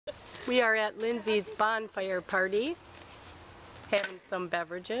We are at Lindsey's bonfire party, having some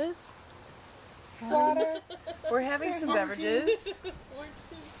beverages. Water. We're having some beverages.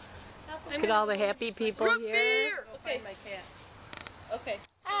 Look at all the happy people here. Okay, my cat. Okay.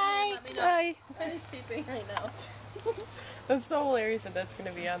 Hi. Hi. Penny's sleeping right now. That's so hilarious that that's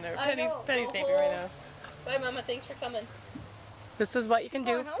going to be on there. Penny's sleeping right now. Bye, Mama. Thanks for coming. This is what you can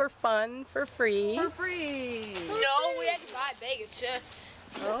do for fun, for free. For free. No, we had to buy a bag of chips.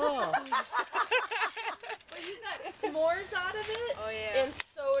 Oh. But you got s'mores out of it. Oh, yeah. And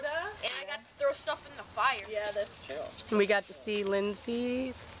soda. And I got to throw stuff in the fire. Yeah, that's true. And we got to see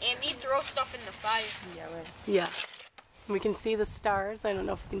Lindsey's. And me throw stuff in the fire. Yeah, right. Yeah. We can see the stars. I don't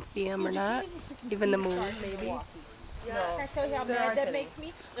know if we can see them or not. Even the moon, maybe. No. I tell you how mad that makes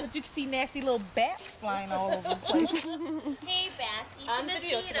me. But you can see nasty little bats flying all over the place. Hey, Bethany. On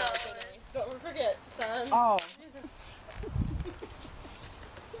video tomorrow, Bethany. Don't forget. It's on. Oh.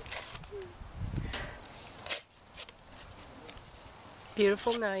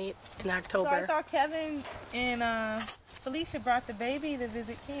 Beautiful night in So I October. saw Kevin and Felicia brought the baby to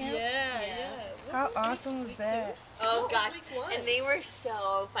visit camp. Yeah. How awesome was that? Oh gosh, one. and they were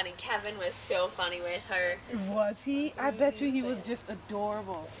so funny. Kevin was so funny with her. Was he? I bet you he was just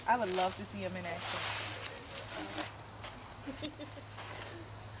adorable. I would love to see him in action.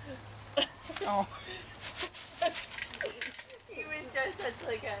 Oh. He was just such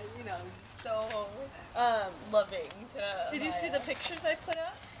like a, so Loving to. Did you see the pictures I put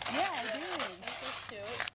up? Yeah, I did. This is cute.